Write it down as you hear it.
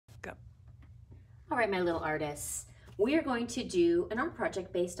All right, my little artists, we are going to do an art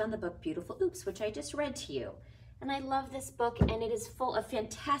project based on the book Beautiful Oops, which I just read to you. And I love this book, and it is full of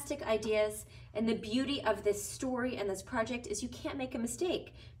fantastic ideas. And the beauty of this story and this project is you can't make a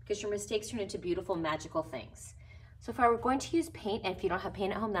mistake because your mistakes turn into beautiful, magical things. So if I were going to use paint, and if you don't have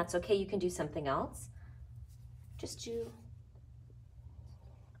paint at home, that's okay. You can do something else. Just do,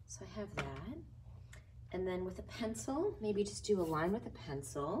 so I have that. And then with a pencil, maybe just do a line with a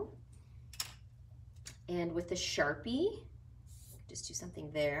pencil. And with a Sharpie, just do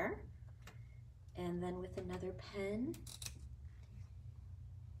something there. And then with another pen,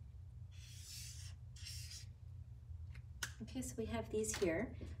 okay, so we have these here.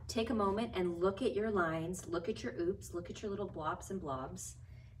 Take a moment and look at your lines, look at your oops, look at your little blobs and blobs,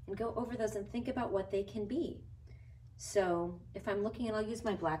 and go over those and think about what they can be. So if I'm looking, and I'll use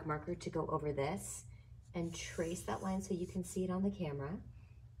my black marker to go over this and trace that line so you can see it on the camera.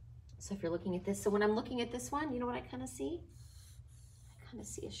 So if you're looking at this, so when I'm looking at this one, you know what I kind of see? I kind of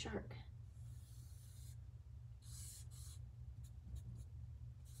see a shark.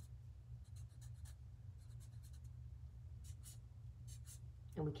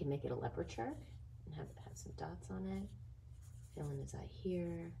 And we can make it a leopard shark and have some dots on it. Fill in his eye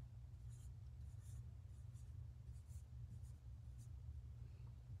here.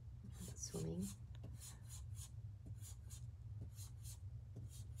 Swimming.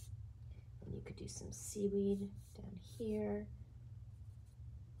 And you could do some seaweed down here.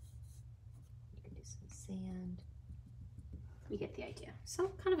 You can do some sand. You get the idea.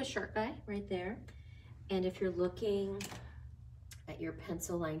 So kind of a shark guy right there. And if you're looking at your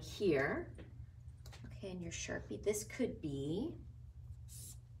pencil line here, okay, and your Sharpie, this could be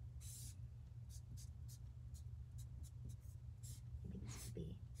maybe this could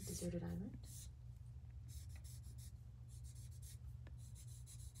be a deserted island.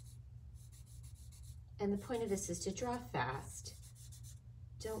 And the point of this is to draw fast.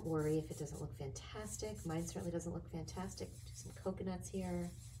 Don't worry if it doesn't look fantastic. Mine certainly doesn't look fantastic. Do some coconuts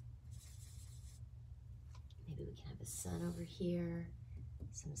here. Maybe we can have the sun over here,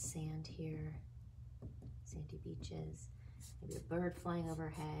 some sand here, sandy beaches, maybe a bird flying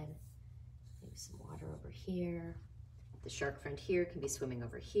overhead, maybe some water over here. The shark friend here can be swimming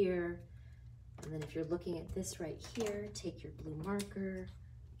over here. And then if you're looking at this right here, take your blue marker.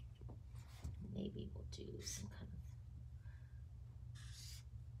 Maybe we'll do some kind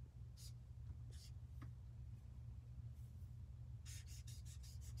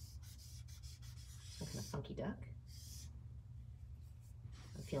of funky duck.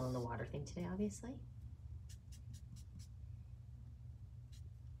 I'm feeling the water thing today, obviously.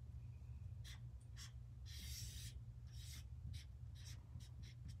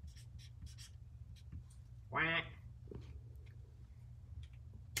 Quack.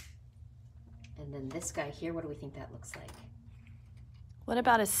 And then this guy here, what do we think that looks like? What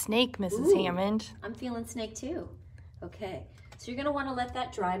about a snake, Mrs. Ooh, Hammond? I'm feeling snake too. Okay, so you're gonna wanna let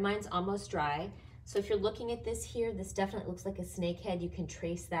that dry. Mine's almost dry. So if you're looking at this here, this definitely looks like a snake head. You can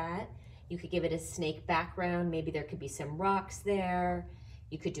trace that. You could give it a snake background. Maybe there could be some rocks there.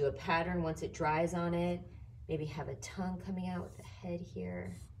 You could do a pattern once it dries on it. Maybe have a tongue coming out with a head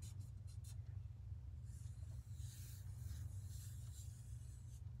here.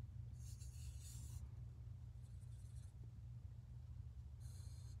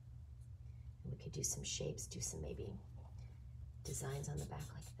 We could do some shapes, do some maybe designs on the back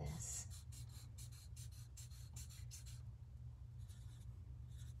like this.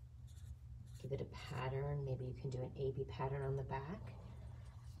 Give it a pattern. Maybe you can do an AB pattern on the back.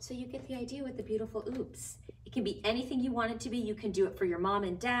 So you get the idea with the Beautiful Oops. It can be anything you want it to be. You can do it for your mom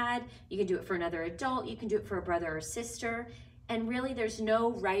and dad. You can do it for another adult. You can do it for a brother or sister. And really there's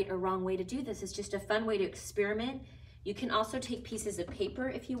no right or wrong way to do this. It's just a fun way to experiment. You can also take pieces of paper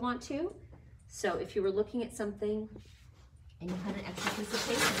if you want to. So if you were looking at something and you had an extra piece of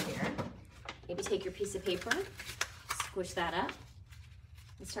paper here, maybe take your piece of paper, squish that up,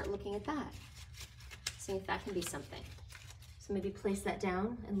 and start looking at that. See if that can be something. So maybe place that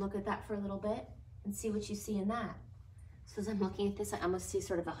down and look at that for a little bit and see what you see in that. So as I'm looking at this, I almost see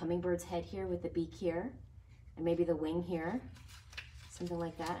sort of a hummingbird's head here with the beak here, and maybe the wing here, something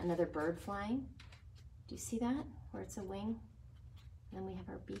like that. Another bird flying. Do you see that? Where it's a wing, and then we have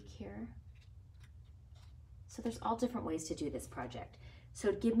our beak here. So there's all different ways to do this project.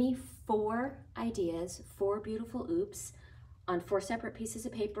 So give me 4 ideas, 4 beautiful oops on 4 separate pieces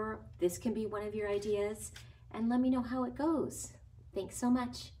of paper. This can be one of your ideas, and let me know how it goes. Thanks so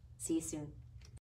much. See you soon.